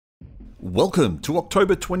Welcome to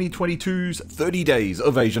October 2022's 30 Days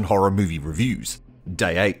of Asian Horror Movie Reviews.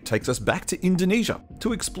 Day 8 takes us back to Indonesia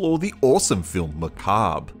to explore the awesome film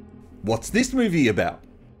Macabre. What's this movie about?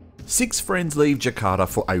 6 friends leave Jakarta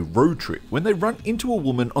for a road trip when they run into a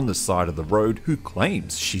woman on the side of the road who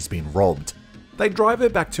claims she's been robbed. They drive her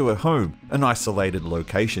back to her home, an isolated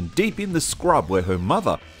location deep in the scrub where her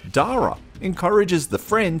mother, Dara, encourages the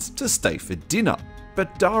friends to stay for dinner.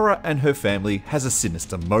 But Dara and her family has a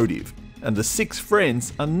sinister motive, and the 6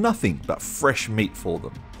 friends are nothing but fresh meat for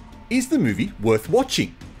them. Is the movie worth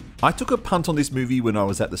watching? I took a punt on this movie when I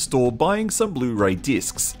was at the store buying some Blu-ray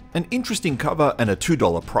discs. An interesting cover and a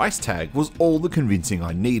 $2 price tag was all the convincing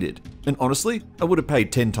I needed. And honestly, I would have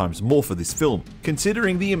paid 10 times more for this film,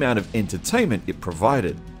 considering the amount of entertainment it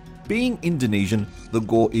provided. Being Indonesian, the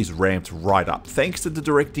gore is ramped right up thanks to the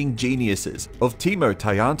directing geniuses of Timo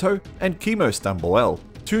Tjahjanto and Kimo Stamboel,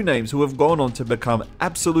 2 names who have gone on to become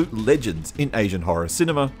absolute legends in Asian horror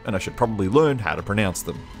cinema, and I should probably learn how to pronounce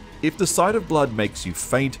them. If the sight of blood makes you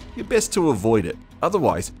faint, you're best to avoid it.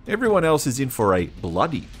 Otherwise, everyone else is in for a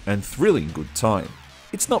bloody and thrilling good time.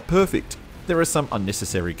 It's not perfect. There are some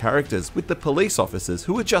unnecessary characters with the police officers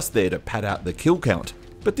who are just there to pad out the kill count.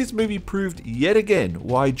 But this movie proved yet again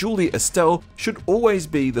why Julie Estelle should always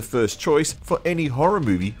be the first choice for any horror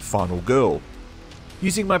movie final girl.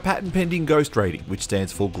 Using my patent pending ghost rating, which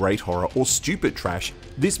stands for great horror or stupid trash,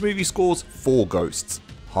 this movie scores 4 ghosts.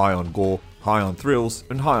 High on gore, high on thrills,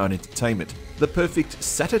 and high on entertainment. The perfect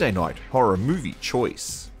Saturday night horror movie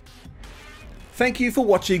choice. Thank you for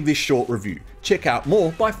watching this short review. Check out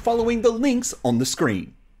more by following the links on the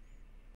screen.